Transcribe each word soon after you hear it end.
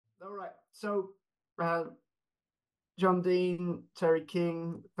right. So, uh, John Dean, Terry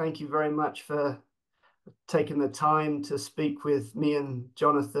King, thank you very much for taking the time to speak with me and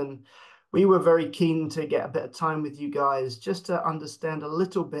Jonathan. We were very keen to get a bit of time with you guys just to understand a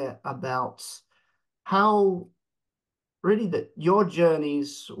little bit about how really that your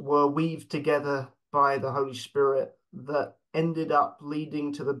journeys were weaved together by the Holy Spirit that ended up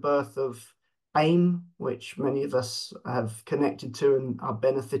leading to the birth of AIM, which many of us have connected to and are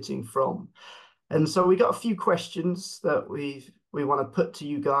benefiting from. And so we got a few questions that we want to put to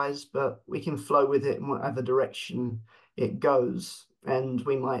you guys, but we can flow with it in whatever direction it goes. And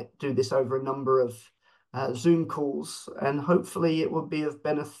we might do this over a number of Zoom calls, and hopefully it will be of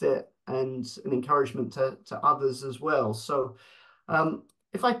benefit and an encouragement to others as well. So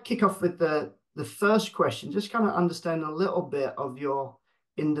if I kick off with the first question, just kind of understand a little bit of your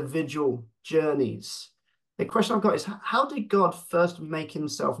individual journeys. The question I've got is, how did God first make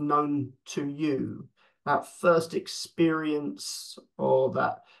himself known to you? That first experience, or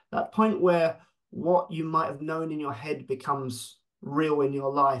that point where what you might have known in your head becomes real in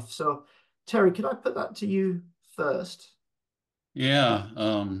your life. So, Terry, could I put that to you first? Yeah,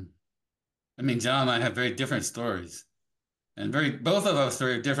 I mean, John and I have very different stories, and both of us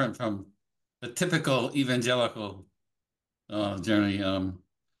very different from the typical evangelical journey.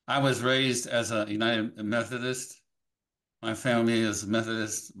 I was raised as a United Methodist. My family is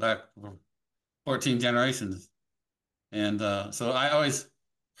Methodist back for 14 generations, and so I always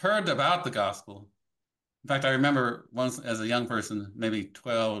heard about the gospel. In fact, I remember once as a young person, maybe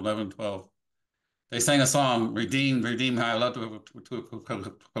 12, 11, 12, they sang a song, "Redeemed, redeemed, how I love to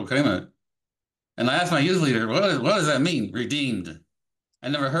proclaim it." And I asked my youth leader, what does that mean, redeemed? I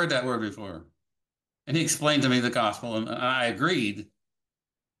never heard that word before. And he explained to me the gospel, and I agreed,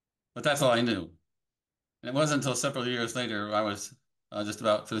 but that's all I knew. And it wasn't until several years later, I was just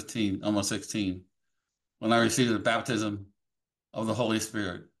about 15, almost 16, when I received the baptism of the Holy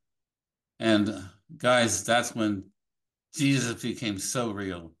Spirit. And guys, that's when Jesus became so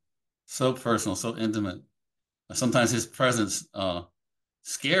real, so personal, so intimate. Sometimes his presence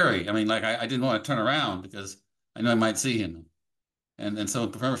scary. I mean, like I didn't want to turn around because I know I might see him. And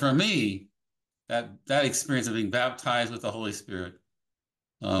so for me, that experience of being baptized with the Holy Spirit,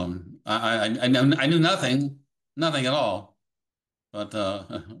 I knew nothing at all. But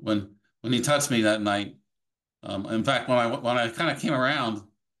when he touched me that night, in fact, when I kind of came around,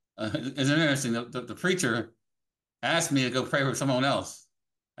 it's interesting. The preacher asked me to go pray for someone else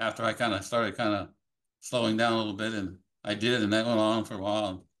after I kind of started kind of slowing down a little bit, and I did, and that went on for a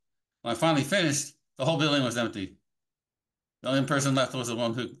while. When I finally finished, the whole building was empty. The only person left was the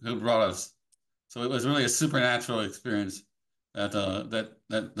one who brought us. So it was really a supernatural experience that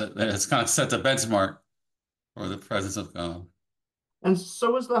has kind of set the benchmark for the presence of God. And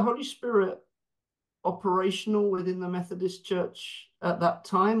so was the Holy Spirit operational within the Methodist Church at that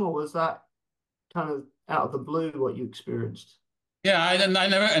time, or was that kind of out of the blue what you experienced? Yeah,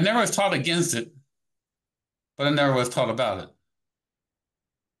 I never was taught against it, but I never was taught about it.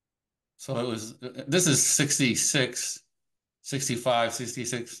 So this is 66, 65,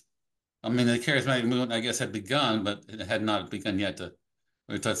 66. I mean, the charismatic movement, I guess, had begun, but it had not begun yet to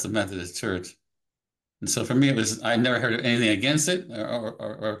really touch the Methodist Church. And so for me, I never heard anything against it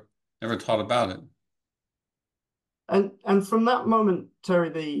or never taught about it. And from that moment, Terry,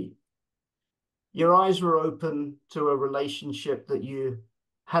 the your eyes were open to a relationship that you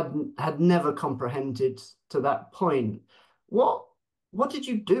had never comprehended to that point. What what did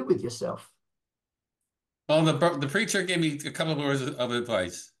you do with yourself? Well, the preacher gave me a couple of words of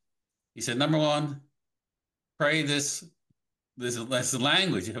advice. He said, number one, pray this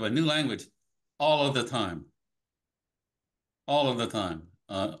language. You have a new language all of the time, all of the time.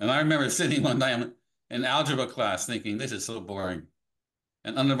 And I remember sitting one time in algebra class thinking, this is so boring.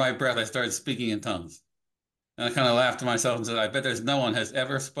 And under my breath, I started speaking in tongues. And I kind of laughed to myself and said, I bet there's no one has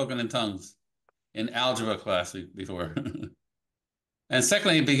ever spoken in tongues in algebra class before. And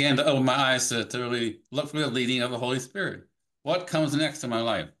secondly, it began to open my eyes to really look for the leading of the Holy Spirit. What comes next in my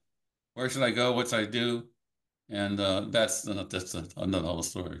life? Where should I go? What should I do? And that's another whole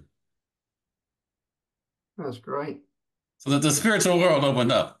story. That's great. So that the spiritual world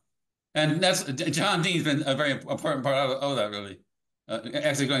opened up. And that's John Dean's been a very important part of that, really.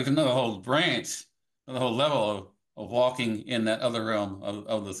 Actually going to another whole branch, another whole level of walking in that other realm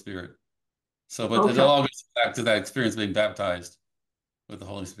of the Spirit. So, but it Okay. all goes back to that experience of being baptized with the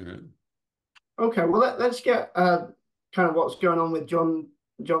Holy Spirit. Okay. Well, let's get kind of what's going on with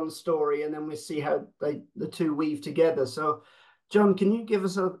John's story, and then we see how the two weave together. So, John, can you give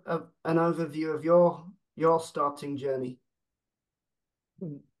us an overview of your starting journey?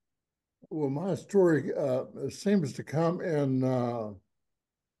 Well, my story seems to come in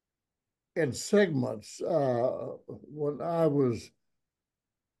segments. When I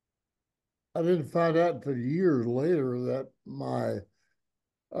didn't find out until years later that my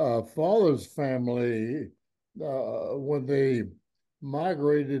father's family, when they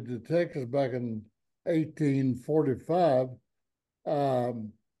migrated to Texas back in 1845,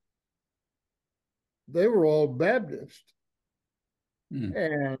 um, they were all Baptist. Hmm.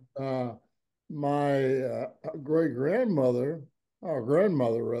 And my great grandmother, or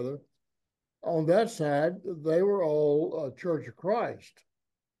grandmother rather, on that side, they were all Church of Christ.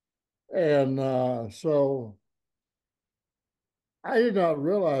 And so I did not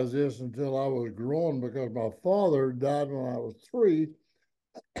realize this until I was grown because my father died when I was 3.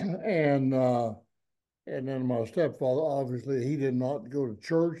 And and then my stepfather, obviously, he did not go to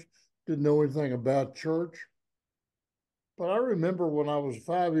church, didn't know anything about church. But I remember when I was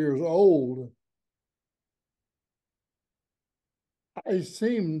 5 years old, I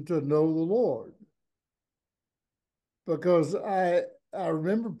seemed to know the Lord because I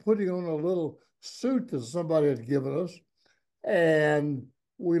remember putting on a little suit that somebody had given us, and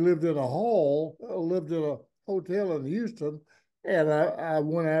we lived in a hall, lived in a hotel in Houston, and I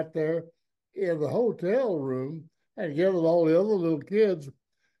went out there in the hotel room and gathered all the other little kids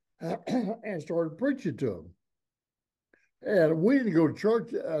and started preaching to them. And we didn't go to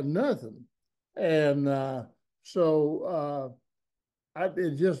church, nothing. And so I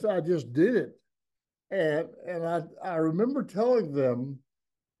just did it. And I remember telling them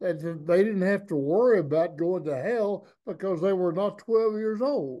that they didn't have to worry about going to hell because they were not 12 years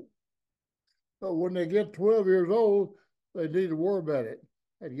old. But when they get 12 years old, they need to worry about it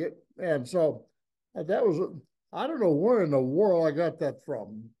and so that was I don't know where in the world I got that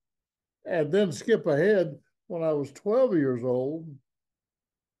from. And then skip ahead when I was 12 years old,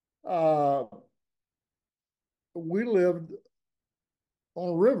 uh, we lived on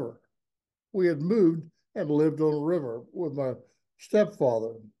a river. We had moved and lived on a river with my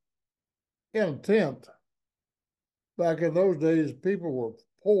stepfather in a tent. Back in those days, people were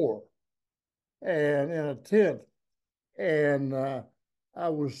poor and in a tent. And I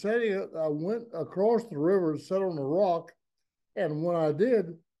went across the river, sat on a rock. And when I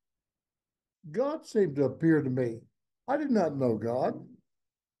did, God seemed to appear to me. I did not know God.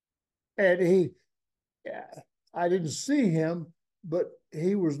 And I didn't see him, but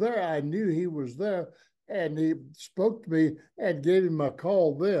he was there. I knew he was there. And he spoke to me and gave him a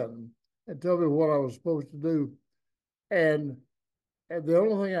call then and told me what I was supposed to do. And, and the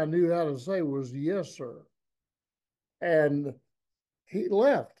only thing I knew how to say was, yes, sir. And he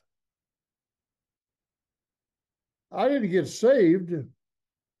left. I didn't get saved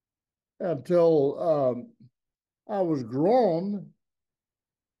until I was grown,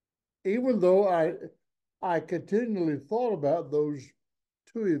 even though I continually thought about those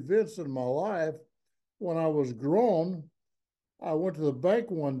two events in my life. When I was grown, I went to the bank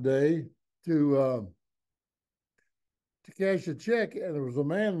one day to cash a check, and there was a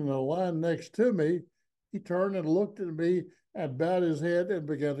man in the line next to me. He turned and looked at me and bowed his head and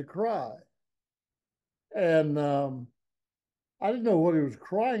began to cry. And I didn't know what he was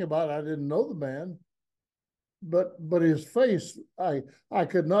crying about. I didn't know the man, but his face, I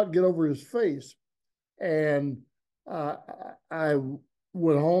could not get over his face. And uh, I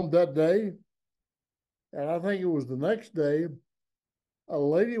went home that day, and I think it was the next day. A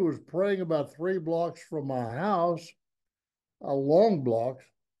lady was praying about 3 blocks from my house, a long block,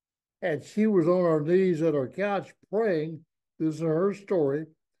 and she was on her knees at her couch praying. This is her story.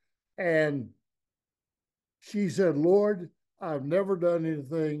 And she said, Lord, I've never done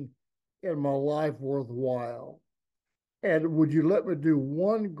anything in my life worthwhile. And would you let me do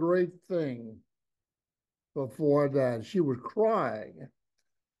one great thing before I died? She was crying.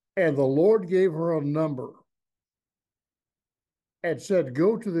 And the Lord gave her a number and said,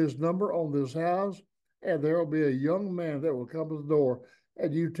 go to this number on this house, and there will be a young man that will come to the door,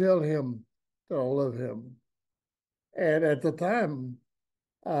 and you tell him that I love him. And at the time,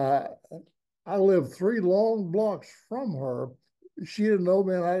 uh, I lived 3 long blocks from her. She didn't know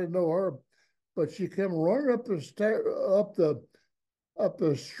me, and I didn't know her, but she came running up the stair, up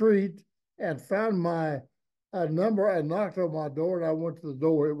the street, and found my number and knocked on my door. And I went to the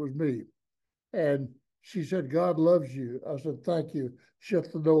door. It was me, and she said, "God loves you." I said, "Thank you." Shut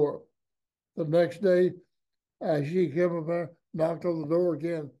the door. The next day, she came up there, knocked on the door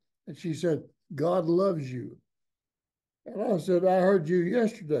again, and she said, "God loves you." And I said, "I heard you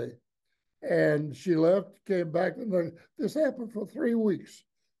yesterday." And she left, came back, and this happened for 3 weeks.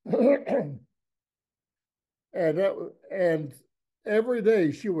 and that and every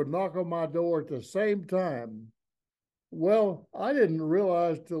day she would knock on my door at the same time. Well, I didn't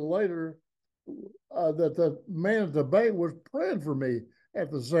realize till later that the man at the bank was praying for me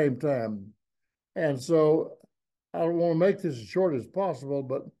at the same time. And so I don't want to make this as short as possible,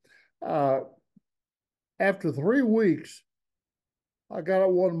 but after 3 weeks, I got up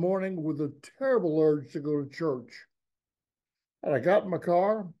one morning with a terrible urge to go to church. And I got in my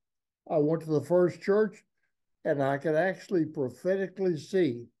car. I went to the first church, and I could actually prophetically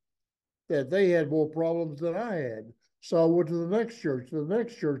see that they had more problems than I had. So I went to the next church, the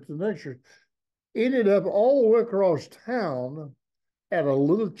next church, the next church. Ended up all the way across town at a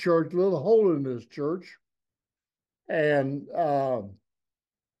little church, little holiness church. And I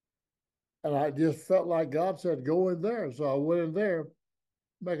just felt like God said, go in there. So I went in there.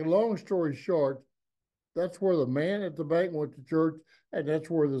 Make a long story short, that's where the man at the bank went to church, and that's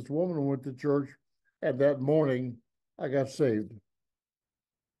where this woman went to church. And that morning, I got saved.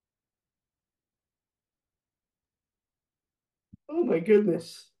 Oh my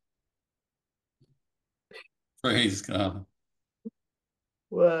goodness. Praise God.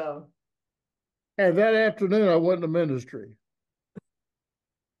 Wow. And that afternoon, I went to ministry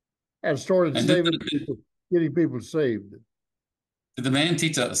and started And saving people, getting people saved. did the man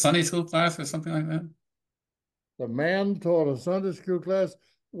teach a Sunday school class or something like that? The man taught a Sunday school class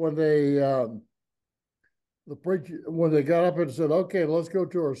when the preacher, when they got up and said, okay, let's go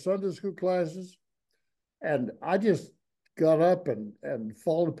to our Sunday school classes. And I just got up and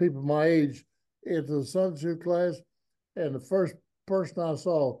followed people my age into the Sunday school class. And the first person I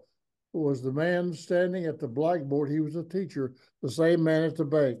saw was the man standing at the blackboard. He was a teacher, the same man at the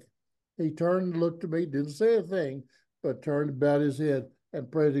bank. He turned and looked at me, didn't say a thing, but turned and bowed his head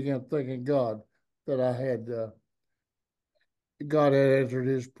and prayed again, thanking God that God had answered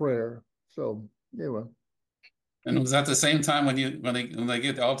his prayer. So anyway. And was that the same time when they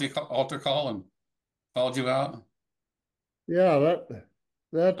get the altar call and called you out? Yeah, I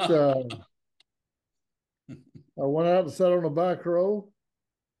went out and sat on the back row,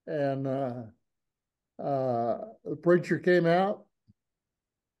 and the preacher came out,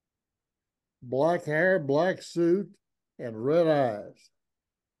 black hair, black suit, and red eyes.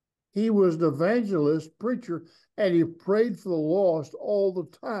 He was an evangelist preacher, and he prayed for the lost all the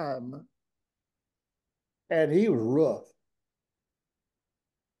time. And he was rough.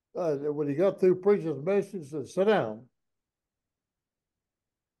 When he got through preaching his message, he said, sit down.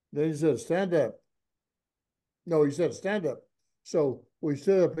 Then he said, stand up. No, he said, stand up. So we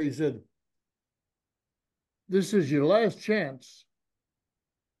stood up. He said, this is your last chance.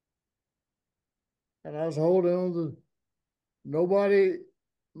 And I was holding on to, nobody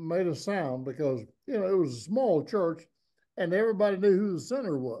made a sound because, you know, it was a small church and everybody knew who the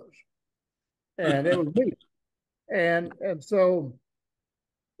sinner was. And it was me. And so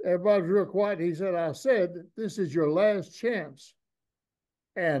everybody was real quiet. He said, I said, this is your last chance.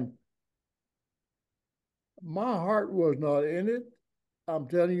 And my heart was not in it. I'm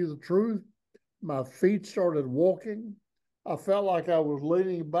telling you the truth. My feet started walking. I felt like I was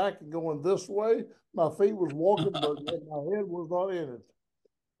leaning back and going this way. My feet was walking, but my head was not in it.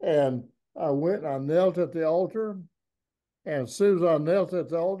 And I went and I knelt at the altar. And as soon as I knelt at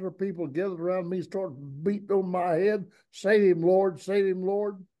the altar, people gathered around me, started beating on my head, save him, Lord, save him,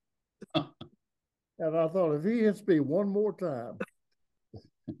 Lord. And I thought, if he hits me one more time.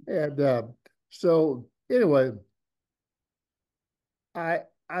 And so anyway, I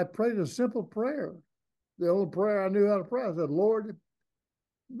prayed a simple prayer. The only prayer I knew how to pray. I said, Lord,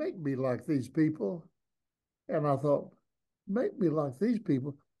 make me like these people. And I thought, make me like these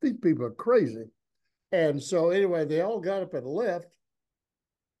people. These people are crazy. And so anyway, they all got up and left.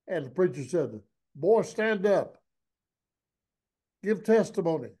 And the preacher said, boy, stand up. Give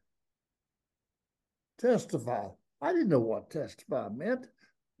testimony. Testify. I didn't know what testify meant.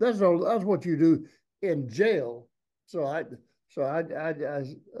 That's what you do in jail. So I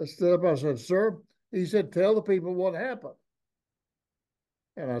stood up. I said, sir, he said, tell the people what happened.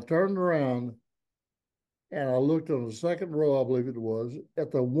 And I turned around and I looked on the second row, I believe it was,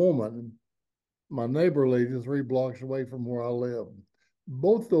 at the woman, my neighbor lady, 3 blocks away from where I lived.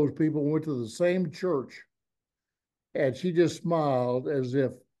 Both those people went to the same church. And she just smiled as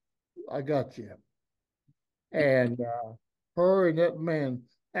if, I got you. And her and that man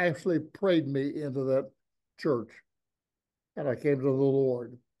actually prayed me into that church. And I came to the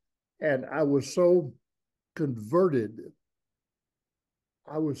Lord. And I was so converted.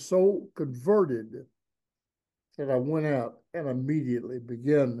 I was so converted that I went out and immediately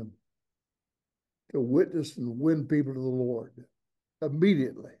began to witness and win people to the Lord.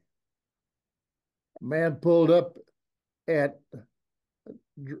 Immediately. A man pulled up at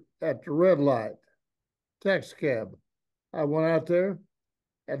at the red light, taxi cab. I went out there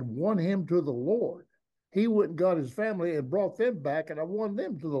and won him to the Lord. He went and got his family and brought them back, and I won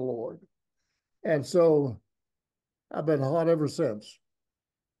them to the Lord. And so I've been hot ever since.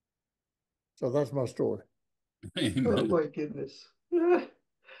 So that's my story. Oh my goodness.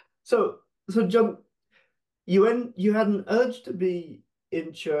 So John, you had an urge to be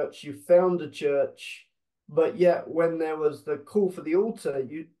in church, you found a church, but yet when there was the call for the altar,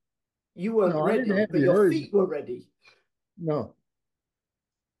 you weren't No, I didn't ready, have but the your urge. feet were ready. No,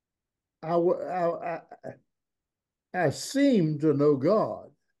 I seemed to know God.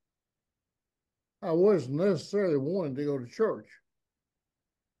 I wasn't necessarily wanting to go to church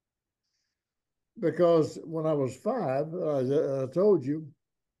because when I was 5, I told you,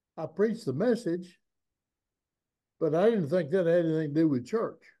 I preached the message, but I didn't think that had anything to do with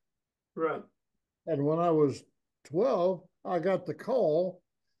church. Right. And when I was 12, I got the call,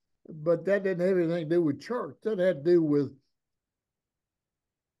 but that didn't have anything to do with church. That had to do with,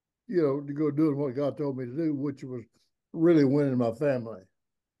 to go doing what God told me to do, which was really winning my family.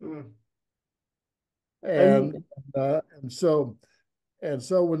 Mm. And and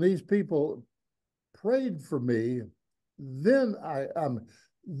so when these people prayed for me, then I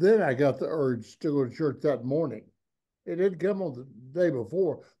got the urge to go to church that morning. It didn't come on the day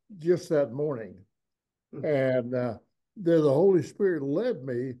before, just that morning. And then the Holy Spirit led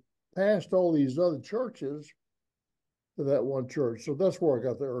me past all these other churches to that one church. So that's where I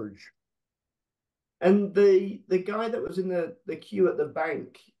got the urge. And the guy that was in the queue at the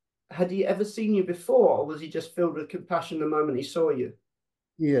bank, had he ever seen you before, or was he just filled with compassion the moment he saw you?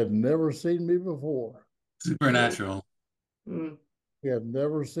 He had never seen me before. Supernatural. Mm. He had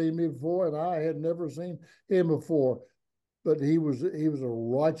never seen me before, and I had never seen him before. But he was a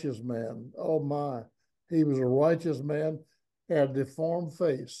righteous man. Oh my, he was a righteous man, had a deformed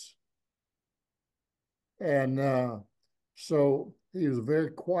face, and so he was a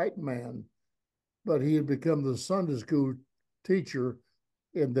very quiet man. But he had become the Sunday school teacher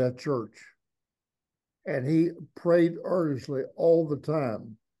in that church, and he prayed earnestly all the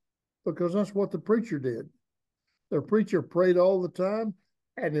time because that's what the preacher did. The preacher prayed all the time,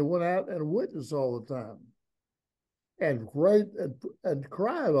 and he went out and witnessed all the time, and prayed and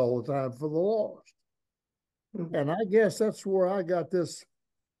cried all the time for the lost. Mm-hmm. And I guess that's where I got this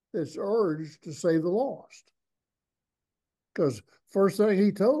urge to save the lost. Because first thing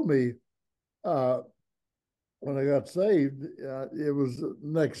he told me when I got saved, it was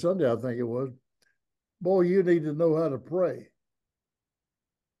next Sunday, I think it was, boy, you need to know how to pray.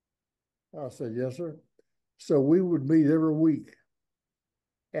 I said, yes, sir. So we would meet every week,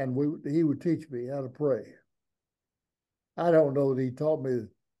 and he would teach me how to pray. I don't know that he taught me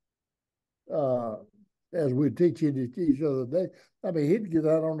as we teach each other today. I mean, he'd get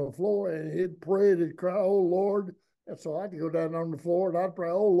out on the floor and he'd pray and he'd cry, oh, Lord. And so I'd go down on the floor and I'd pray,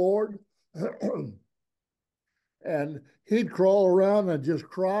 oh, Lord. And he'd crawl around and just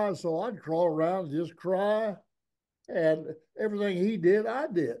cry. So I'd crawl around and just cry. And everything he did, I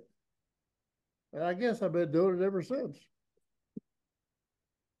did. And I guess I've been doing it ever since.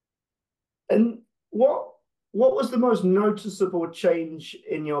 And what was the most noticeable change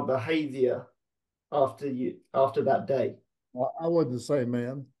in your behavior after that day? Well, I wasn't the same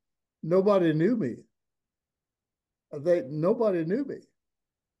man. Nobody knew me. Nobody knew me.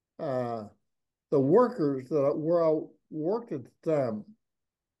 The workers where I worked at the time,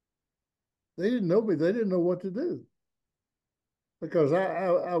 they didn't know me. They didn't know what to do because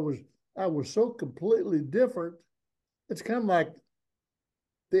I was so completely different. It's kind of like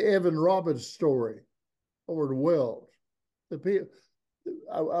the Evan Roberts story over in Wells.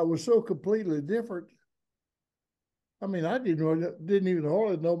 I was so completely different. I mean, I didn't even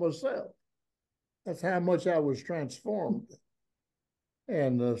hardly know myself. That's how much I was transformed.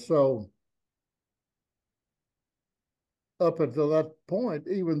 And so up until that point,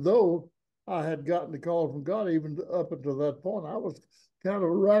 even though I had gotten the call from God, even up until that point, I was kind of a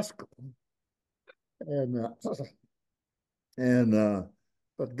rascal.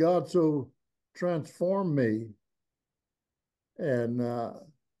 But God so transformed me. And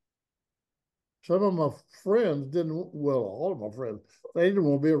some of my friends all of my friends, they didn't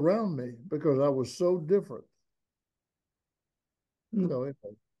want to be around me because I was so different.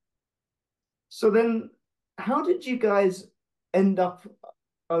 So then, how did you guys end up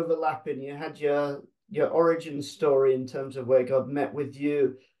overlapping? You had your origin story in terms of where God met with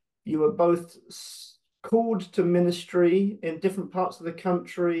you. You were both called to ministry in different parts of the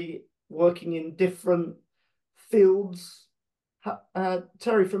country, working in different fields.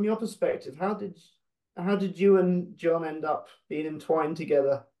 Terry, from your perspective, how did how did you and John end up being entwined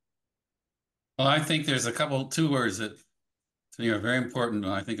together? Well, I think there's two words that to me are very important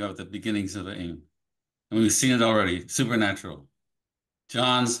when I think of the beginnings of AIM. And we've seen it already, supernatural.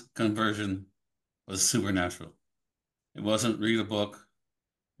 John's conversion was supernatural. It wasn't read a book.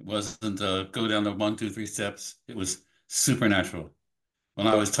 It wasn't go down the 1, 2, 3 steps. It was supernatural. When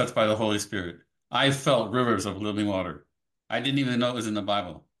I was touched by the Holy Spirit, I felt rivers of living water. I didn't even know it was in the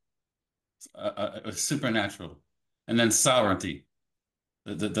Bible. It was supernatural. And then sovereignty,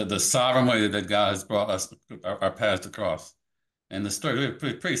 the sovereign way that God has brought us our paths across. And the story is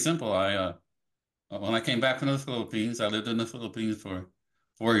pretty simple. When I came back from the Philippines, I lived in the Philippines for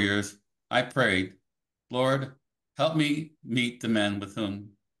 4 years. I prayed, Lord, help me meet the men with whom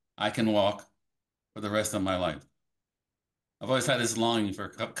I can walk for the rest of my life. I've always had this longing for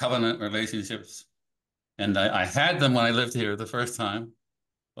covenant relationships, and I had them when I lived here the first time,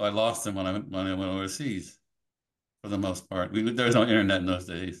 but I lost them when I went overseas. For the most part, there was no internet in those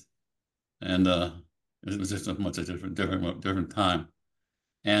days, and it was just a much a different time.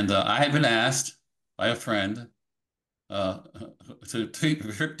 And I had been asked by a friend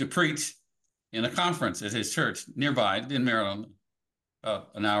to preach in a conference at his church nearby in Maryland, about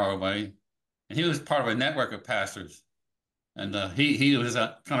an hour away. And he was part of a network of pastors. And he was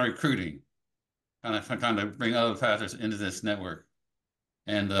kind of recruiting, kind of bring other pastors into this network.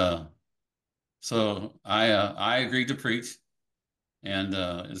 And so I agreed to preach, and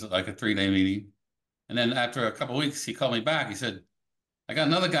it was like a 3-day meeting. And then after a couple of weeks, he called me back. He said, I got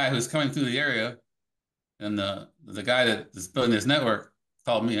another guy who's coming through the area. And the guy that is building this network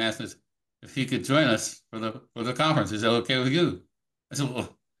called me and asked us if he could join us for the conference. Is that okay with you? I said,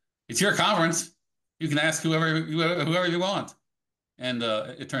 well, it's your conference. You can ask whoever you want. And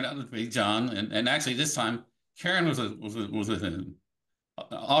it turned out to be John. And actually this time, Karen was with him.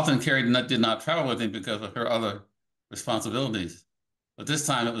 Often Karen did not travel with him because of her other responsibilities. But this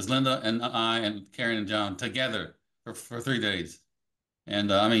time it was Linda and I and Karen and John together for 3 days.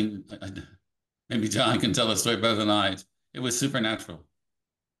 And I mean, maybe John can tell the story better than I. It was supernatural.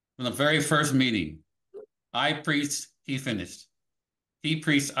 From the very first meeting, I preached, he finished. He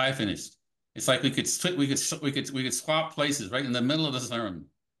preached, I finished. It's like we could swap places right in the middle of the sermon.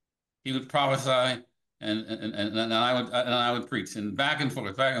 He would prophesy, and I would preach, and back and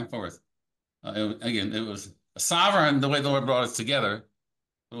forth, back and forth. It was sovereign the way the Lord brought us together.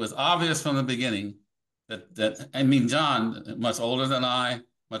 It was obvious from the beginning that I mean, John, much older than I,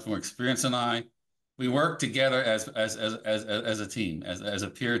 much more experienced than I, we worked together as a team, as a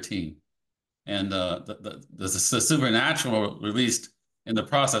peer team, and the supernatural released in the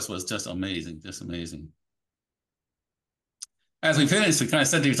process was just amazing, just amazing. As we finished, we kind of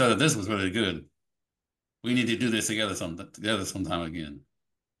said to each other, "This was really good. We need to do this together sometime again."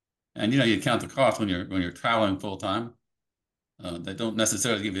 And you count the cost when you're traveling full time. They don't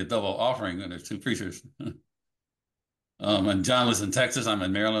necessarily give you a double offering when there's 2 preachers. And John was in Texas, I'm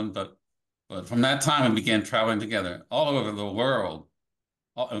in Maryland, but from that time we began traveling together all over the world.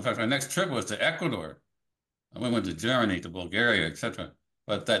 In fact, our next trip was to Ecuador. We went to Germany, to Bulgaria, etc.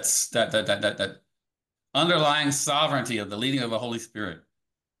 But that underlying sovereignty of the leading of the Holy Spirit,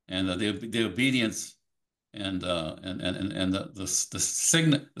 and the obedience, and the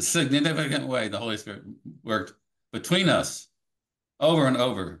significant way the Holy Spirit worked between us over and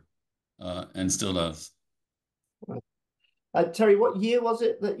over, and still does. Terry, what year was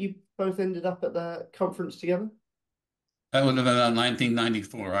it that you both ended up at the conference together? That would have been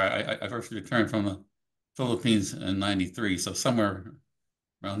 1994. I first returned from the Philippines in 93, so somewhere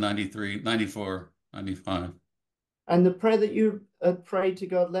around 93, 94, 95. And the prayer that you prayed to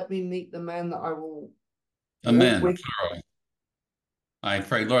God, let me meet the man that I will Amen. with. I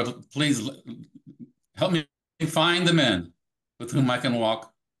prayed, Lord, please help me find the men with whom I can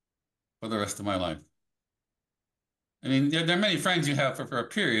walk for the rest of my life. I mean, there are many friends you have for a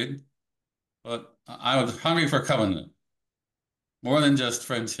period, but I was hungry for covenant, more than just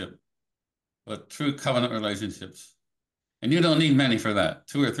friendship, but true covenant relationships. And you don't need many for that.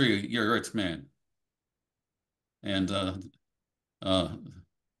 2 or 3, you're a rich man. And the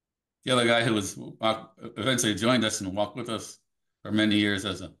other guy who was eventually joined us and walked with us for many years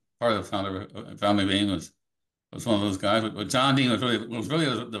as a part of the family of AIM was one of those guys. But John Dean was really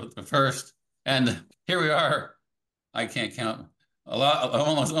the first. And here we are. I can't count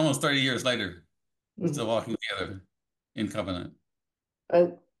almost 30 years later, still walking together in covenant.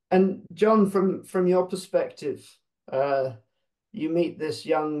 And John, from your perspective, you meet this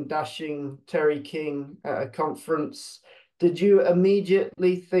young, dashing Terry King at a conference. Did you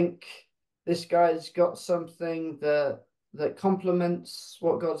immediately think this guy's got something that complements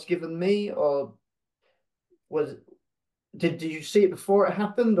what God's given me, or did you see it before it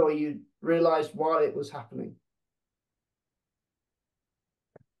happened, or you realized while it was happening?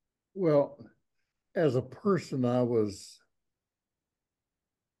 Well, as a person, I was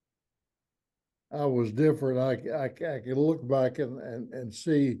different. I can look back and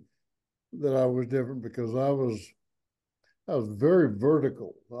see that I was different because I was very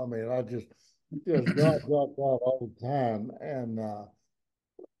vertical. I mean, I just got all the time, and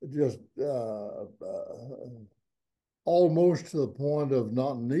just almost to the point of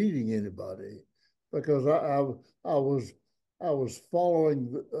not needing anybody, because I was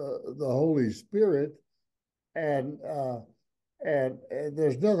following the Holy Spirit, and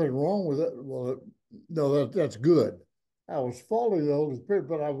there's nothing wrong with it. Well, no, that's good. I was following the Holy Spirit,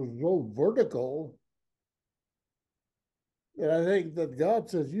 but I was so vertical. And I think that God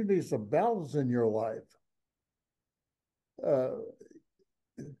says you need some balance in your life. Uh,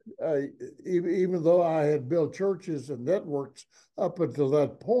 even though I had built churches and networks up until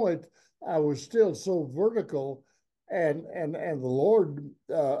that point, I was still so vertical, and the Lord,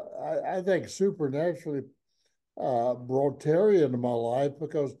 I think, supernaturally brought Terry into my life,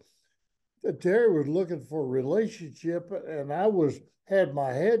 because Terry was looking for a relationship, and I had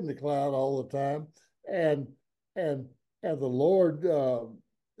my head in the cloud all the time, and the Lord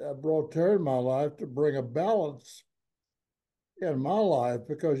brought Terry in my life to bring a balance in my life,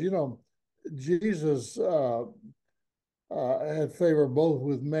 because Jesus had favor both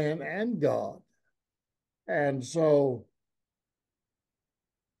with man and God, and so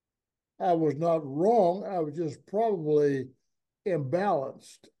I was not wrong. I was just probably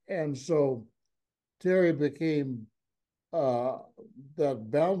imbalanced, and so Terry became that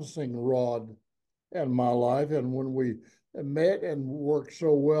bouncing rod in my life. And when we met and worked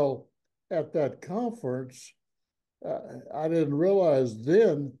so well at that conference, I didn't realize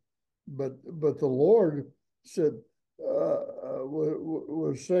then, but the Lord said,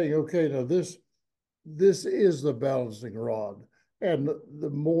 was saying, okay, now this is the balancing rod. And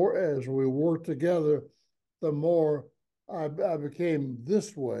the more as we worked together, the more I became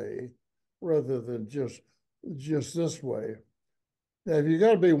this way rather than just this way. Now, if you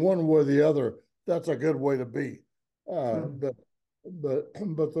got to be one way or the other, that's a good way to be. But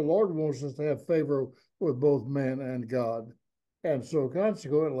the Lord wants us to have favor with both man and God, and so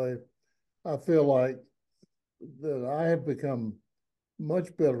consequently, I feel like that I have become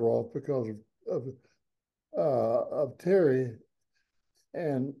much better off because of Terry,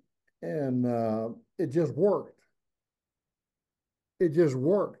 and it just worked. It just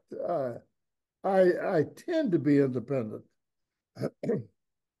worked. I tend to be independent.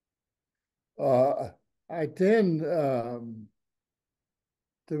 I tend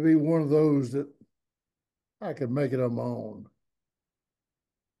to be one of those that I can make it on my own.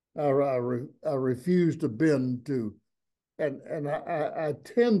 I refuse to bend to, and I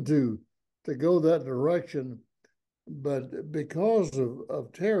tend to go that direction, but because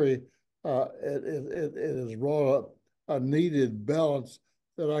of Terry, it has brought up a needed balance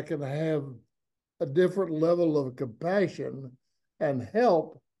that I can have a different level of compassion and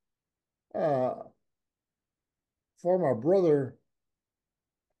help for my brother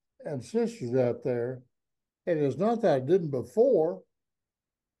and sisters out there. And it's not that I didn't before,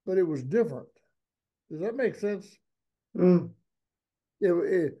 but it was different. Does that make sense? Mm.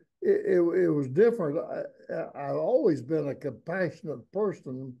 It was different. I've always been a compassionate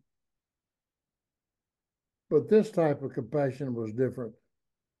person, but this type of compassion was different.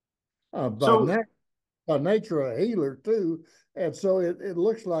 By nature, a healer too, and so it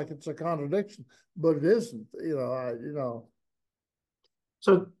looks like it's a contradiction, but it isn't.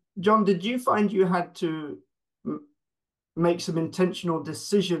 So, John, did you find you had to make some intentional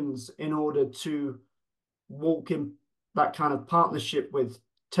decisions in order to walk in that kind of partnership with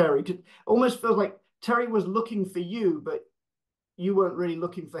Terry? It almost feels like Terry was looking for you, but you weren't really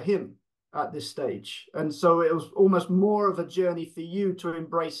looking for him at this stage. And so it was almost more of a journey for you to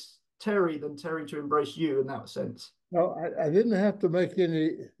embrace Terry than Terry to embrace you in that sense. No, I didn't have to make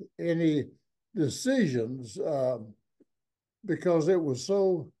any decisions because it was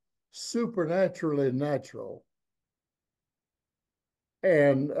so supernaturally natural.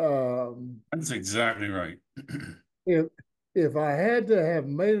 And that's exactly right. if I had to have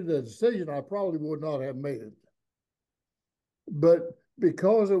made a decision, I probably would not have made it. But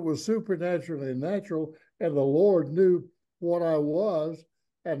because it was supernaturally natural, and the Lord knew what I was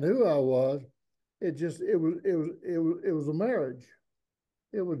and who I was, it was a marriage.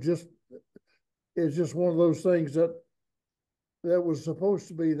 It's just one of those things that was supposed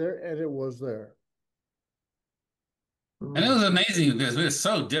to be there, and it was there. And it was amazing because we were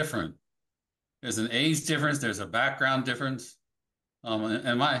so different. There's an age difference. There's a background difference.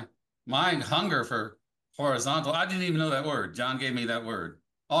 And my hunger for horizontal, I didn't even know that word. John gave me that word.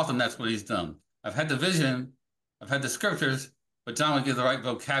 Often that's what he's done. I've had the vision, I've had the scriptures, but John would give the right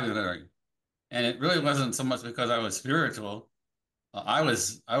vocabulary. And it really wasn't so much because I was spiritual. I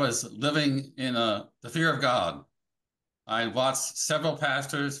was living in the fear of God. I watched several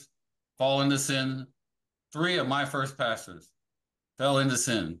pastors fall into sin. 3 of my first pastors fell into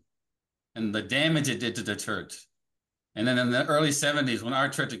sin, and the damage it did to the church. And then in the early 70s, when our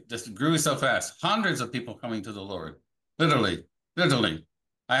church just grew so fast, hundreds of people coming to the Lord, literally.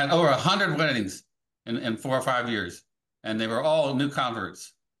 I had over 100 weddings in 4 or 5 years, and they were all new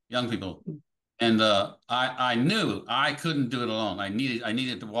converts, young people. And I knew I couldn't do it alone. I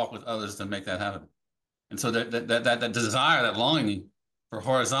needed to walk with others to make that happen. And so that desire, that longing for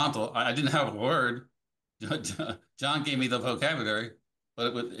horizontal, I didn't have a word. John gave me the vocabulary,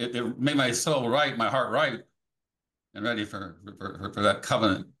 but it made my soul right, my heart right, and ready for that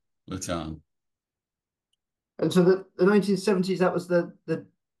covenant with John. And so the 1970s, that was the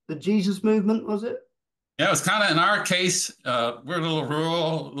Jesus movement, was it? Yeah, it was kind of, in our case, we're a little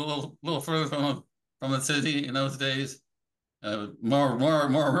rural, a little further from the city in those days, more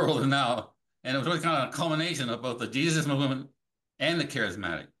rural than now. And it was really kind of a culmination of both the Jesus movement and the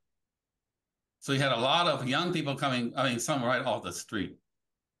charismatic. So you had a lot of young people coming, I mean, some right off the street.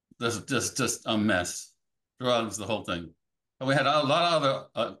 Just a mess. Drugs, the whole thing. But we had a lot of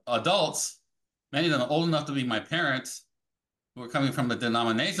other adults, many of them old enough to be my parents, who were coming from the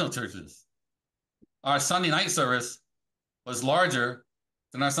denominational churches. Our Sunday night service was larger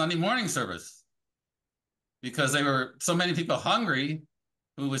than our Sunday morning service because there were so many people hungry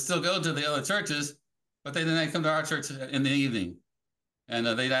who would still go to the other churches, but they didn't come to our church in the evening. And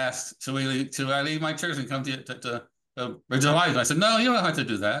they'd ask, should I leave my church and come to Bridge of Life? I said, no, you don't have to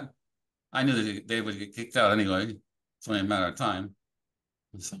do that. I knew that they would get kicked out anyway. It's only a matter of time.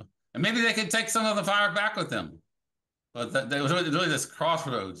 And maybe they could take some of the fire back with them. But there was really this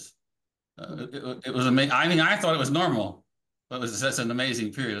crossroads. It was amazing. I mean, I thought it was normal, but it was just an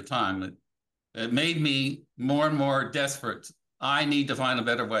amazing period of time. It made me more and more desperate. I need to find a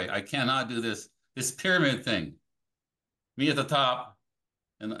better way. I cannot do this pyramid thing. Me at the top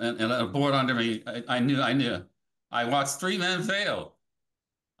and a board under me. I knew. I watched 3 men fail.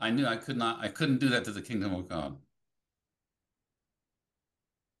 I knew I couldn't do that to the kingdom of God.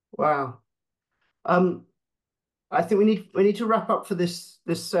 Wow. I think we need to wrap up for this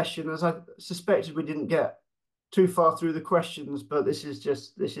session, as I suspected we didn't get too far through the questions, but this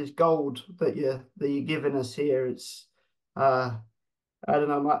is gold that you're giving us here. It's I don't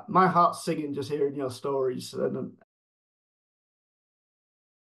know, my heart's singing just hearing your stories, and